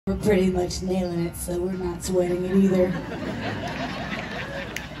We're pretty much nailing it, so we're not sweating it either.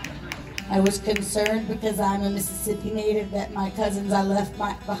 I was concerned because I'm a Mississippi native that my cousins I left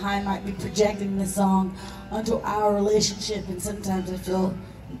behind might be projecting this song onto our relationship, and sometimes I feel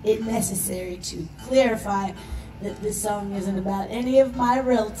it necessary to clarify that this song isn't about any of my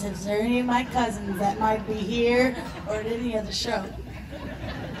relatives or any of my cousins that might be here or at any other show.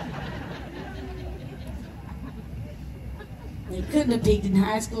 They couldn't have peaked in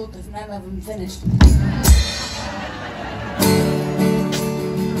high school because none of them finished.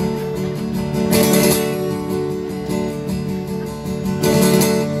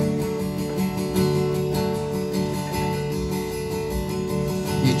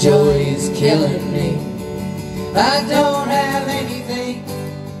 Your joy is killing me. I don't have anything.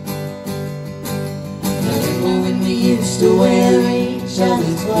 Remember when we used to wear each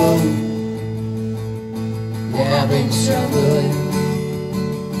other's clothes? Yeah, I've been struggling,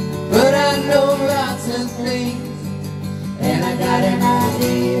 but I know lots of things, and I got an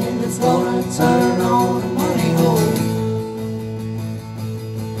idea that's gonna turn on the money hole.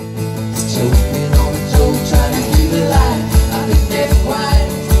 Choking on a joke, trying to keep it light. I've been dead quiet,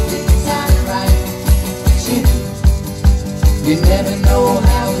 didn't time it right. Shit, you never know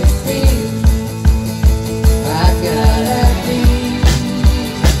how it feels. I got ideas.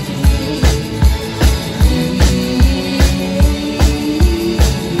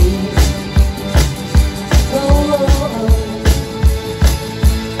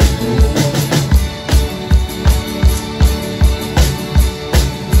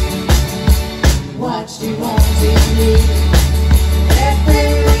 Watched you on TV, every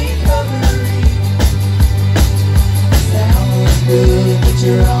recovery. Sounds good, but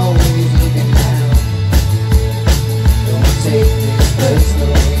you're always looking down. Don't take this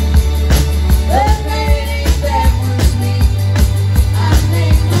personally, but maybe that was me. I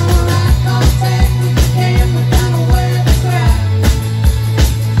made no eye contact with the camera, down aware of the crowd.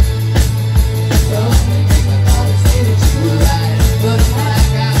 So many people thought to say that you were right, but when I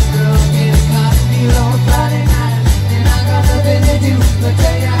got drunk and it cost me on Friday night, and I got nothing to do but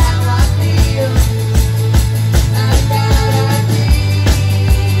tell you how I feel. I got ideas.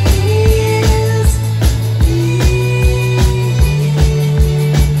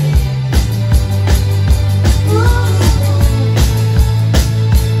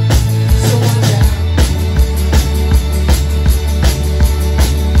 So watch out.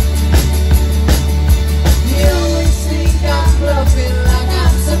 You always think I'm bluffing like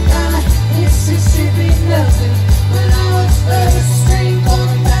I'm some kind of Mississippi nothing. When I was first string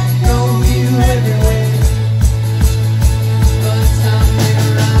quarterback, drove you everywhere. But time went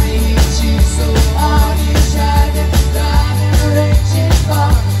around, he hit you so hard, you tried to drive in a wrenching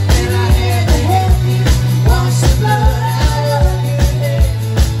car, and I had to help you wash the blood out of your head.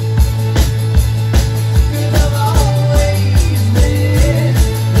 'Cause I've always been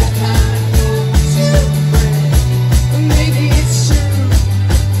the kind of go-to friend. Maybe it's true,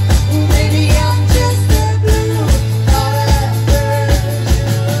 maybe I'm just a blue collar version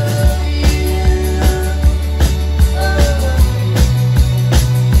of you.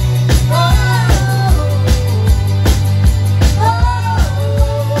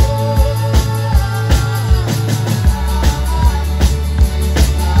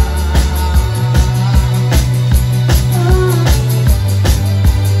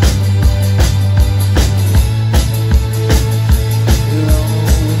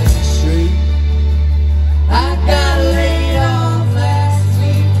 I got laid off last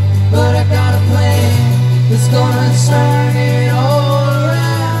week, but I got a plan that's gonna turn it all